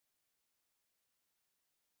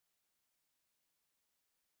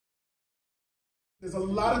There's a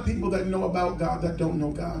lot of people that know about God that don't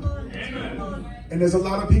know God. And there's a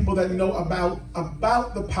lot of people that know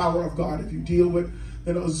about the power of God. If you deal with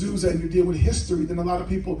Azusa and you deal with history, then a lot of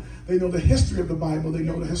people, they know the history of the Bible. They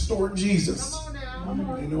know the historic Jesus.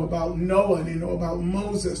 They know about Noah. They know about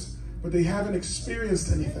Moses. But they haven't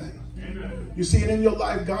experienced anything. You see it in your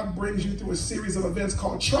life. God brings you through a series of events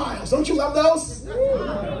called trials. Don't you love those?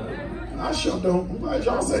 I sure don't. I'm glad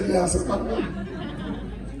y'all said yes.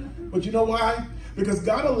 But you know why? Because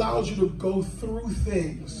God allows you to go through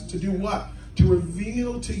things to do what? To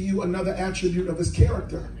reveal to you another attribute of his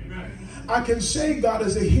character. I can say God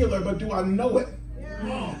is a healer, but do I know it?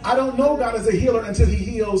 I don't know God is a healer until he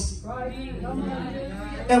heals.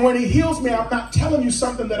 And when he heals me, I'm not telling you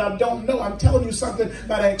something that I don't know. I'm telling you something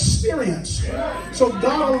that I experienced. So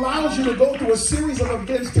God allows you to go through a series of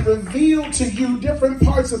events to reveal to you different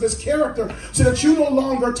parts of his character so that you no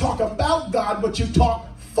longer talk about God, but you talk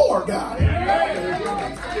for God.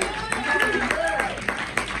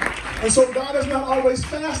 And so God is not always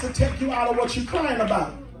fast to take you out of what you're crying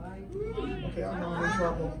about. Okay, I'm in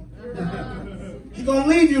trouble. He's going to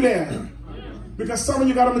leave you there. Because some of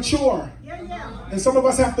you got to mature. And some of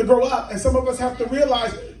us have to grow up. And some of us have to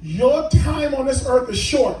realize your time on this earth is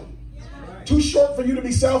short. Too short for you to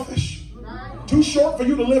be selfish. Too short for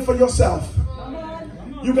you to live for yourself.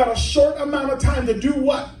 You got a short amount of time to do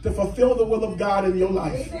what? To fulfill the will of God in your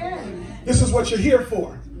life. This is what you're here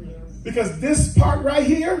for. Because this part right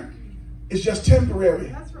here is just temporary.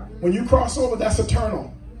 When you cross over, that's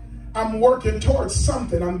eternal. I'm working towards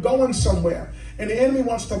something. I'm going somewhere. And the enemy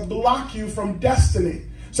wants to block you from destiny.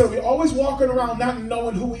 So we're always walking around not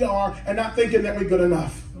knowing who we are and not thinking that we're good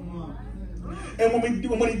enough. And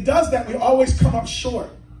when he does that, we always come up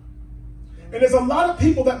short. And there's a lot of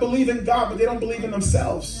people that believe in God, but they don't believe in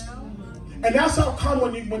themselves. And that's how come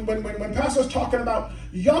when Pastor's talking about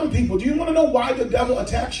young people, do you want to know why the devil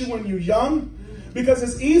attacks you when you're young? Because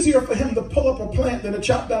it's easier for him to pull up a plant than to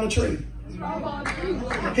chop down a tree.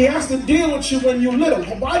 He has to deal with you when you're little.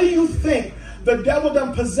 Why do you think the devil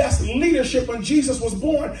done possessed leadership when Jesus was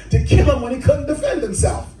born to kill him when he couldn't defend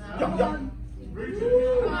himself?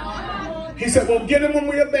 He said, well, get him when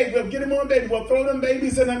we're a baby. We'll get him when we're a baby. We'll throw them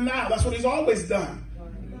babies in a Nile. That's what he's always done.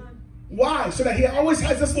 Why? So that he always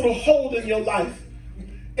has this little hold in your life.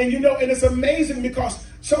 And and it's amazing because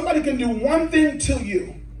somebody can do one thing to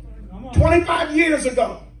you 25 years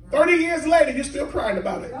ago. 30 years later, you're still crying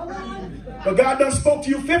about it. But God done spoke to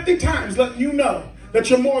you 50 times letting you know that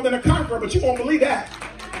you're more than a conqueror, but you won't believe that.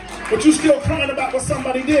 But you're still crying about what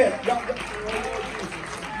somebody did. A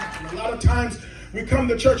lot of times we come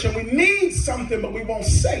to church and we need something, but we won't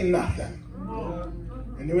say nothing.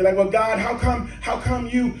 And then we're like, well, God, how come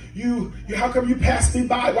you passed me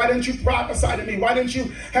by? Why didn't you prophesy to me? Why didn't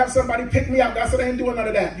you have somebody pick me up? God said, I ain't doing none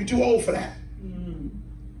of that. You're too old for that.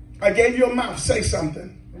 I gave you a mouth. Say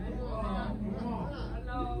something.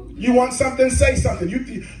 You want something? Say something.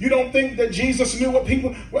 You don't think that Jesus knew what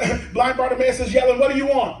people... Blind Bartimaeus is yelling, what do you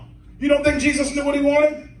want? You don't think Jesus knew what he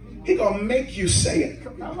wanted? He going to make you say it.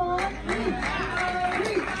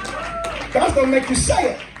 God's going to make you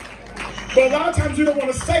say it. But a lot of times we don't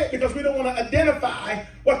want to say it because we don't want to identify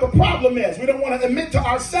what the problem is. We don't want to admit to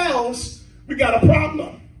ourselves we got a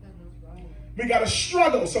problem. We got to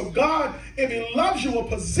struggle. So God, if he loves you, will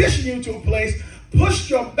position you to a place,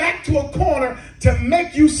 push your back to a corner to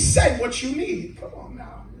make you say what you need. Come on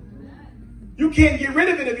now. You can't get rid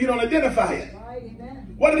of it if you don't identify it.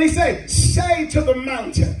 What did he say? Say to the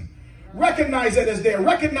mountain. Recognize that it's there.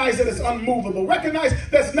 Recognize that it's unmovable. Recognize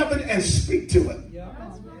there's nothing and speak to it.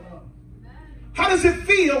 How does it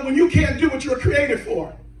feel when you can't do what you were created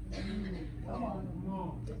for?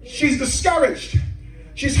 She's discouraged.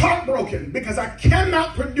 She's heartbroken because I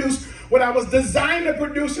cannot produce what I was designed to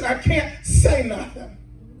produce and I can't say nothing.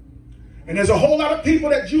 And there's a whole lot of people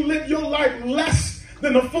that you live your life less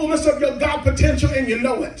than the fullness of your God potential and you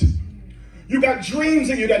know it. You got dreams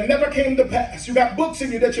in you that never came to pass. You got books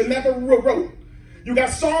in you that you never wrote. You got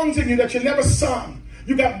songs in you that you never sung.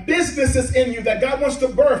 You got businesses in you that God wants to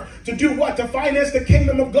birth to do what? To finance the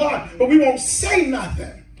kingdom of God. But we won't say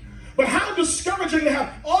nothing. But how discouraging to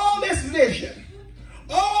have all this vision,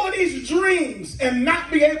 all of these dreams, and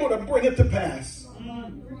not be able to bring it to pass.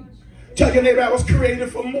 Tell your neighbor, I was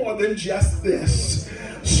created for more than just this.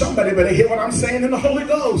 Somebody better hear what I'm saying in the Holy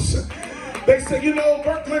Ghost. They say,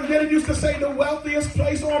 Bert Clinton used to say the wealthiest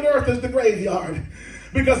place on earth is the graveyard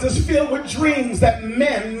because it's filled with dreams that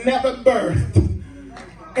men never birthed.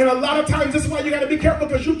 And a lot of times this is why you got to be careful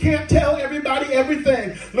because you can't tell everybody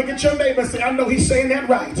everything. Look at your neighbor and say, I know he's saying that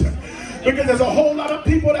right. Because there's a whole lot of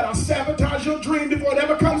people that will sabotage your dream before it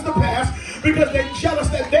ever comes to pass because they're jealous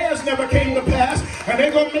that theirs never came to pass.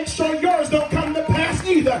 going to make sure yours don't come to pass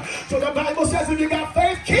either. So the Bible says if you got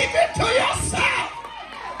faith, keep it to yourself.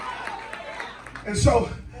 And so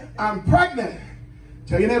I'm pregnant.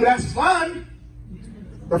 Tell your neighbor that's fun.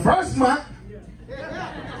 The first month.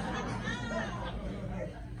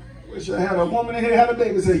 Wish I had a woman in here had a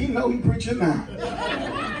baby. Say, he know he preaching now.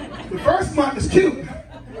 The first month is cute.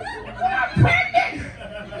 I'm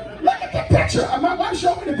pregnant. Look at the picture. My wife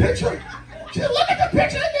showed me the picture. She said, look at the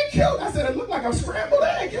picture. Isn't it cute? I said, it looked like a scrambled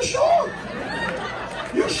egg. You sure?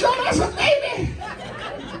 You sure that's a baby?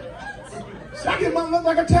 Second month looked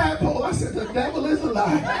like a tadpole. I said, the devil is a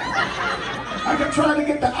lie. I kept trying to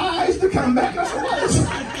get the eyes to come back. I said, what is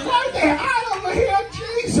right there? Eye over here.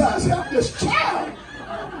 Jesus, help this child.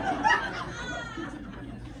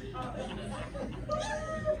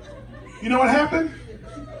 You know what happened?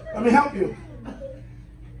 Let me help you.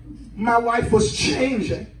 My wife was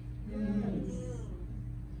changing.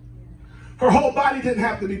 Her whole body didn't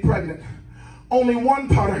have to be pregnant. Only one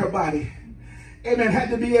part of her body, amen, had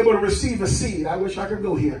to be able to receive a seed. I wish I could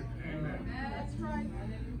go here. That's right.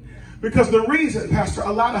 Because the reason, Pastor,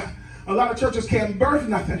 a lot of churches can't birth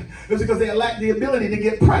nothing is because they lack the ability to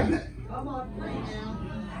get pregnant. Come on, pray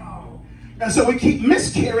now. And so we keep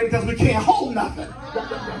miscarrying because we can't hold nothing.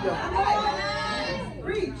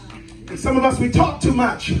 Reach. And some of us, we talk too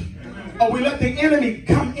much. Or we let the enemy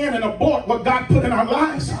come in and abort what God put in our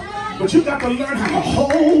lives. But you got to learn how to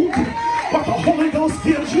hold what the Holy Ghost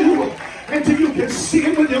gives you until you can see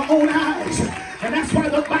it with your own eyes. And that's why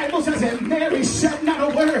the Bible says that Mary said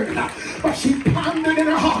not a word, but she pondered in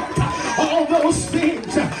her heart all those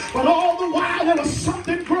things. But all the while there was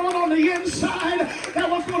something growing on the inside that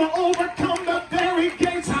was going to overcome the very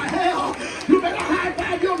gates of hell. You better high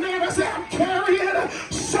five your neighbor and say, I'm carrying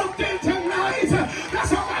something tonight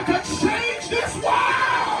that's about to change this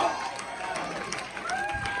world.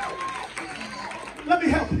 Let me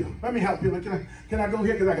help you. Let me help you. Can I go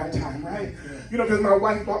here? Because I got time, right? You know, because my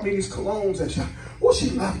wife bought me these colognes and she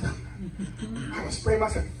loved them. I was spraying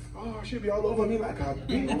myself. Oh, she'd be all over me like a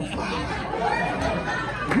bee on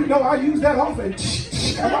fire. You know, I use that often.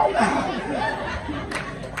 Come on now.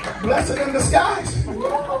 Blessed in disguise.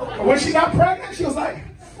 But when she got pregnant, she was like,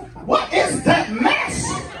 what is that mess?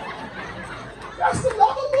 That's the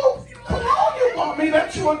lovable cologne you bought me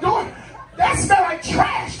that you adore. That smells like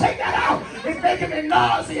trash. Take that out. It's making me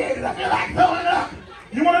nauseated. I feel like throwing up.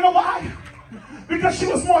 You want to know why? Because she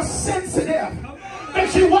was more sensitive than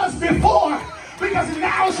she was before. Because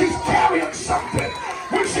now she's carrying something.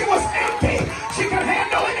 When she was empty, she could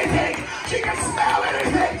handle anything. She could smell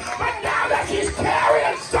anything. But now that she's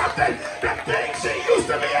carrying something, the things she used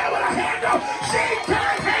to be able to handle, she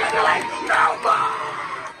can't handle it no more.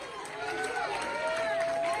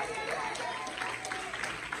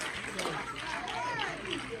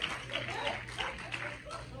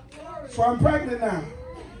 So I'm pregnant now.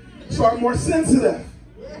 So I'm more sensitive.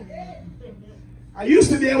 I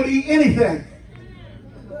used to be able to eat anything.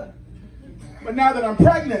 But now that I'm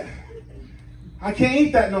pregnant, I can't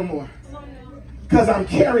eat that no more. Because I'm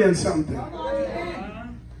carrying something.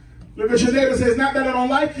 Look at your neighbor and say, it's not that I don't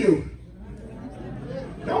like you.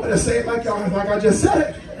 Y'all better say it like I just said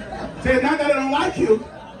it. Say, it's not that I don't like you.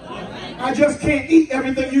 I just can't eat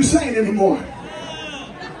everything you're saying anymore.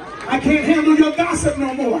 I can't handle your gossip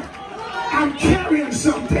no more. I'm carrying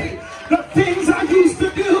something. The things I used to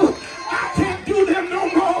do, I can't do them no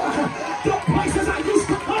more. The places I used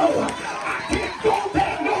to go, I can't go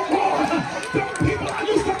there no more. The people I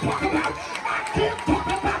used to talk about, I can't talk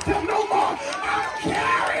about them no more. I'm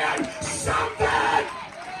carrying something.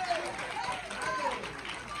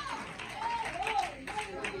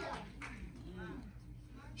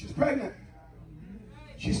 She's pregnant.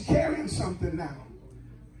 She's carrying something now.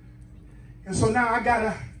 And so now I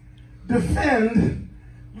gotta defend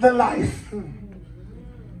the life.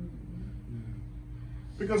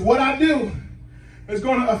 Because what I do is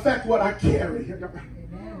going to affect what I carry.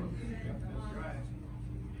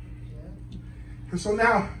 And so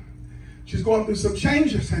now she's going through some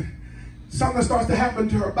changes and something starts to happen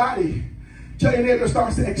to her body. Tell your neighbor,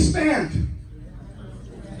 starts to expand.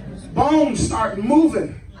 Bones start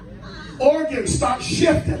moving. Organs start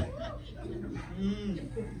shifting.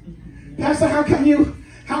 Pastor, how come you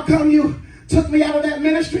took me out of that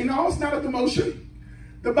ministry? No, it's not a demotion.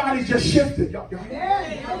 The body's just shifted.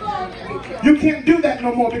 You can't do that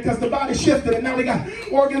no more because the body shifted and now we got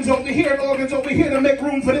organs over here and organs over here to make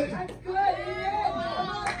room for it.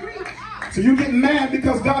 So you get mad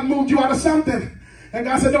because God moved you out of something. And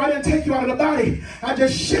God said, no, I didn't take you out of the body. I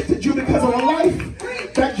just shifted you because of the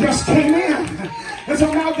life that just came in. And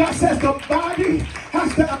so now God says the body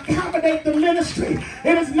has to accommodate the ministry.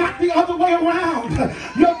 It is not the other way around.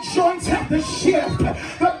 Your joints have to shift.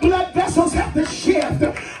 The blood vessels have to shift.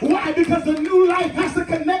 Why? Because the new life has to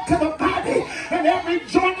connect to the body. And every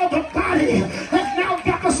joint of the body has now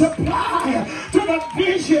got to supply to the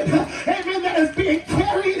vision, amen, that is being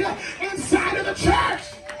carried inside of the church.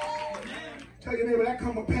 Tell your neighbor, that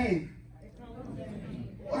comes with pain.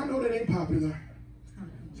 Well, I know that ain't popular.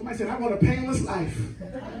 Somebody said, I want a painless life.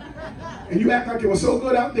 And you act like it was so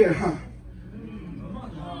good out there, huh?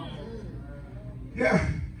 Yeah.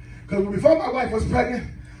 Because before my wife was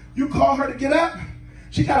pregnant, you call her to get up,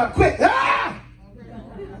 she got up quick. Ah!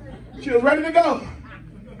 She was ready to go.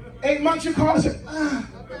 8 months you call her and say,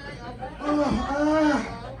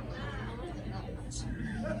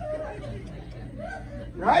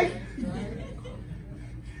 Right?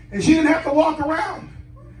 And she didn't have to walk around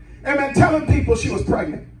and been telling people she was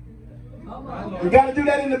pregnant. You got to do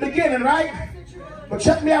that in the beginning, right? But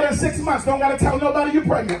check me out in 6 months. Don't got to tell nobody you're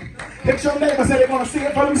pregnant. Hit your neighbor, say they're going to see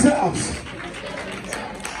it for themselves.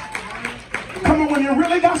 Come on, when you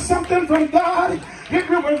really got something from God, it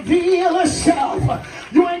will reveal itself.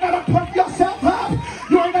 You ain't got to pump yourself up.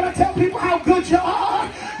 You ain't got to tell people how good you are.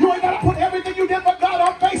 You ain't got to put everything you did for God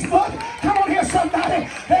on Facebook. Come on here, somebody.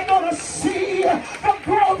 They're going to see the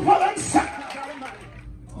growth for themselves.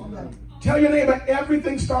 Tell your neighbor,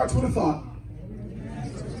 everything starts with a thought.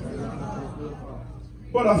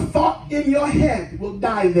 But a thought in your head will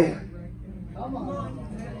die there.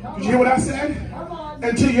 Did you hear what I said?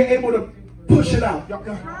 Until you're able to push it out.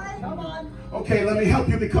 Okay, let me help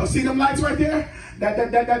you, because see them lights right there?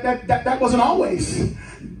 That wasn't always.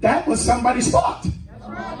 That was somebody's thought.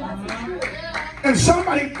 And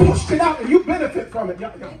somebody pushed it out and you benefit from it.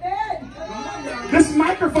 This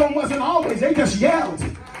microphone wasn't always. They just yelled.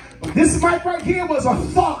 This mic right here was a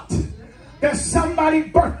thought that somebody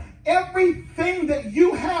birthed. Everything that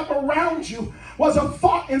you have around you was a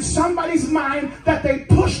thought in somebody's mind that they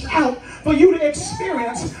pushed out for you to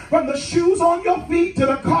experience. From the shoes on your feet, to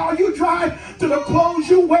the car you drive, to the clothes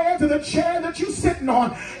you wear, to the chair that you're sitting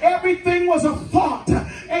on. Everything was a thought,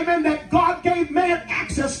 amen, that God gave man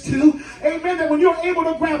access to. Amen, that when you're able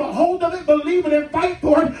to grab a hold of it, believe it, and fight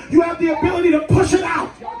for it, you have the ability to push it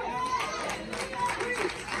out.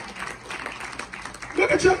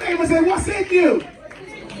 Look at your neighbor and say, what's in you?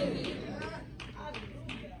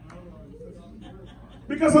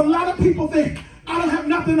 Because a lot of people think, I don't have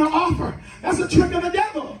nothing to offer. That's a trick of the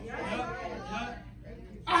devil.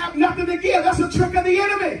 I have nothing to give. That's a trick of the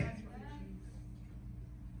enemy.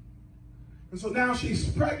 And so now she's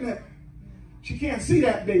pregnant. She can't see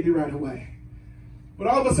that baby right away. But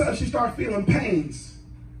all of a sudden she starts feeling pains.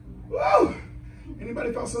 Whoa!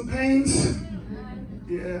 Anybody felt some pains?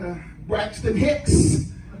 Yeah. Braxton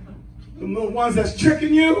Hicks. The little ones that's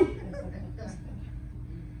tricking you.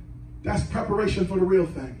 That's preparation for the real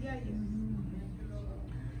thing.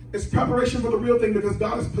 It's preparation for the real thing, because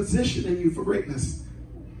God is positioning you for greatness.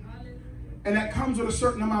 And that comes with a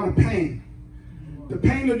certain amount of pain. The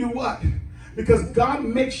pain to do what? Because God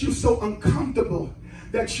makes you so uncomfortable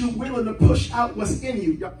that you're willing to push out what's in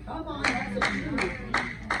you. Come on.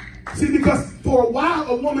 See, because for a while,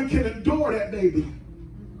 a woman can endure that baby.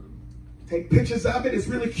 Take pictures of it. It's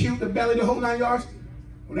really cute, the belly, the whole 9 yards.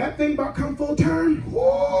 When that thing about come full turn,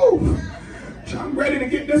 whoo, I'm ready to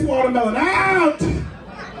get this watermelon out.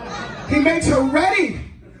 He makes her ready.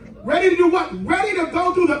 Ready to do what? Ready to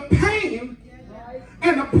go through the pain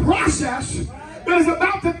and the process that is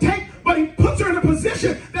about to take, but he puts her in a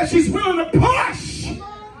position that she's willing to push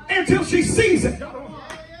until she sees it.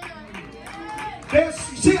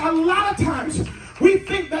 See, a lot of times we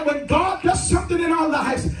think that when God does something in our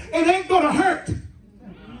lives, it ain't going to hurt.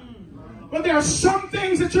 But there are some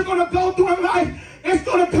things that you're going to go through in life. It's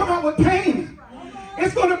going to come out with pain.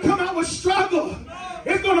 It's going to come out with struggle.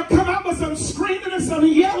 It's going to come out with some screaming and some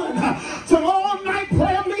yelling, some all-night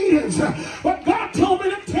prayer meetings. But God told me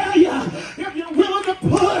to tell you, if you're willing to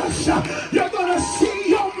push, you're going to see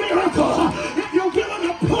your miracle. If you're willing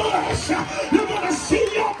to push, you're going to see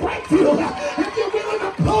your breakthrough. If you're willing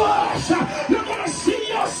to push, you're going to see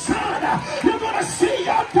your son. You're going to see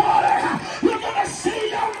your daughter. You're going to see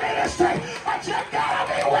your ministry. But you got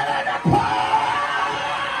to be willing to push.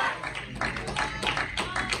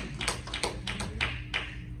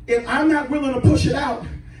 If I'm not willing to push it out,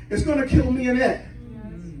 it's going to kill me in it.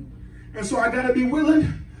 And so I got to be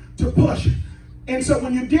willing to push. And so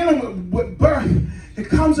when you're dealing with birth, it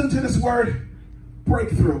comes into this word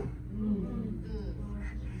breakthrough.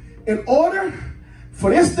 In order for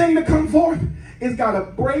this thing to come forth, It's got to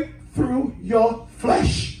break through your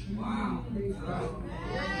flesh. Wow.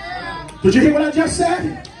 Did you hear what I just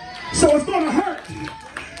said? So it's going to hurt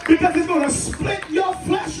because it's going to split your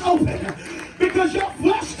flesh open, because your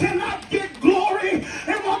flesh cannot get glory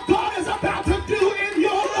in what God is about to do in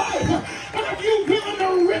your life. But if you're willing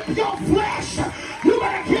to rip your flesh, you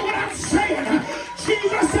better hear what I'm saying.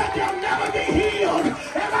 Jesus said you'll never be healed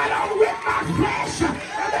if I don't rip my flesh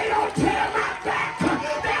and they don't tear my back.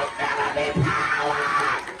 There'll never be power.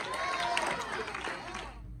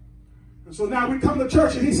 And so now we come to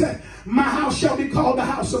church and he said, my house shall be called the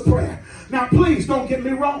house of prayer. Now please don't get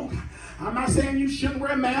me wrong. I'm not saying you shouldn't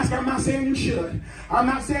wear a mask. I'm not saying you should. I'm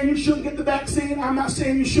not saying you shouldn't get the vaccine. I'm not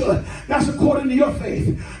saying you should. That's according to your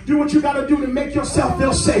faith. Do what you got to do to make yourself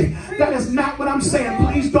feel safe. That is not what I'm saying.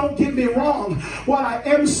 Please don't get me wrong. What I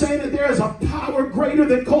am saying that there is a power greater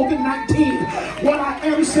than COVID-19. What I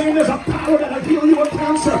am saying there's a power that will heal you of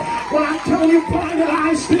cancer. What I'm telling you, blinded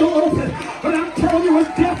eyes still open. What I'm telling you is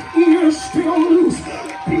deaf ears still loose.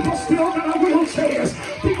 People still got wheelchairs.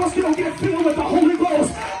 People still get filled with the Holy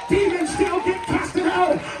Ghost. Demons still get casted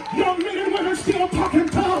out. Young men and women still talking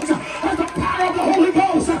tongues. And the power of the Holy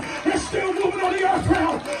Ghost is still moving on the earth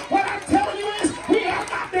realm. What I'm telling you is we have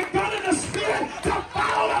not begun in the spirit to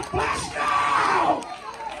follow the flesh now.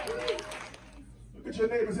 Look at your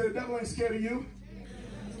neighbor and say, the devil ain't scared of you.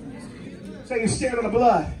 Say you're scared of the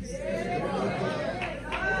blood.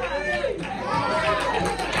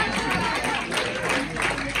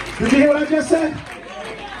 Did you hear what I just said?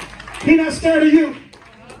 He's not scared of you.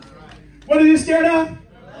 What are you scared of?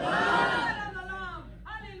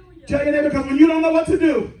 Tell your neighbor, because when you don't know what to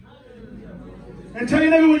do, and tell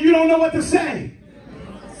your neighbor when you don't know what to say,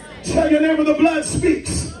 tell your neighbor the blood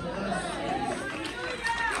speaks.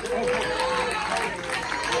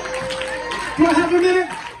 Do I have a minute?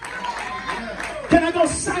 Can I go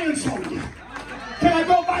science on you? Can I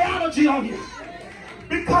go biology on you?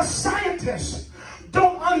 Because scientists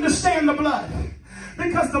don't understand the blood.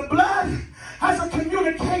 Because the blood has a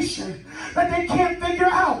communication that they can't figure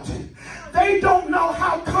out. They don't know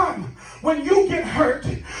how come when you get hurt,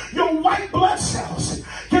 your white blood cells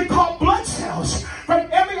get called blood cells from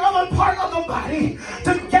every other part of the body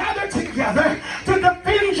to gather together to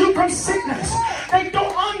defend you from sickness. They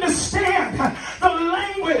don't understand the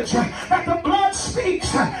language that the blood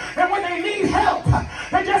speaks. And when they need help,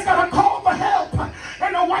 they just got to call for help.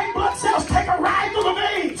 And the white blood cells take a ride through the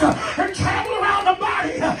veins and travel around the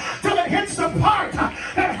body till it hits the part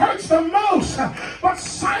that hurts the most. But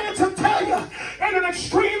science will tell you, in an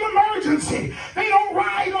extreme emergency, they don't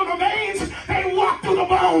ride on the veins, they walk through the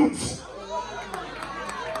bones.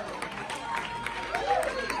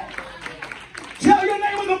 Tell your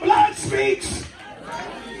neighbor the blood speaks.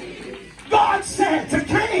 God said to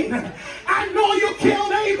Cain, I know you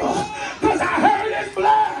killed Abel because I heard his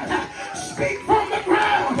blood speak from the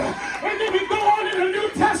ground. And then we go on in the New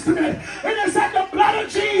Testament and it said the blood of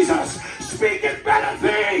Jesus speaking better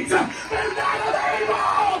things than that of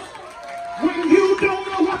Abel. When you don't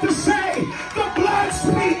know what to say, the blood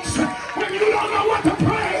speaks. When you don't know what to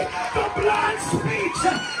pray, the blood speaks.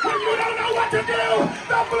 When you don't know what to do,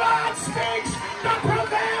 the blood speaks. The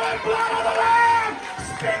prevailing blood of the Lamb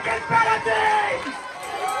speaking better things.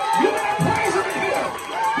 You better praise him in here.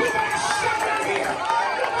 You better shout in here.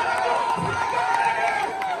 You better go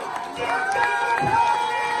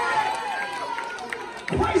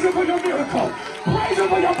praise him for your miracle. Praise him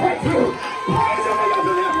for your breakthrough. Praise him for your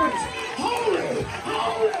deliverance. Holy,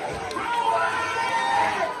 holy, holy.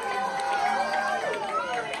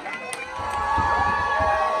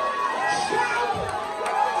 Shout,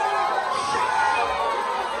 shout,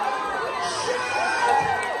 shout.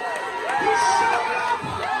 He showed up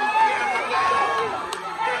in the battle,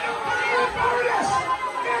 in the fiery furnace,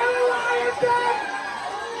 in the lion's den.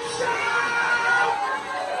 Shout.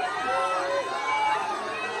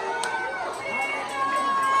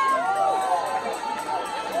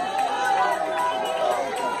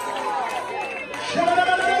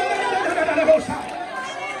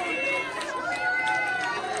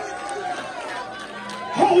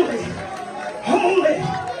 Holy, holy,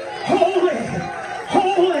 holy,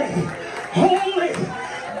 holy, holy.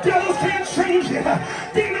 Devils can't change it.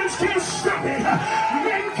 Demons can't stop it.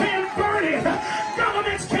 Men can't burn it.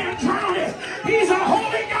 Governments can't drown it. He's a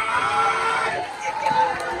holy God.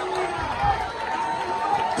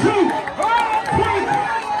 2, 3,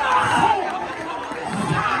 4,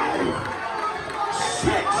 5,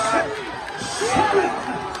 6, 7,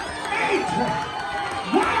 8.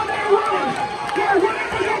 While they're running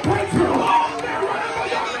for your breakthrough. They're running for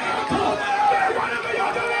your miracle. They're running for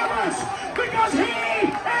your deliverance. Because he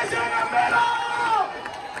is in the middle.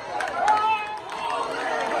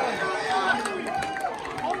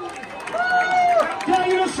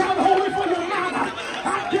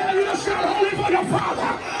 your father.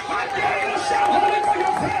 I dare you to shout holy for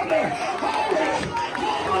your family.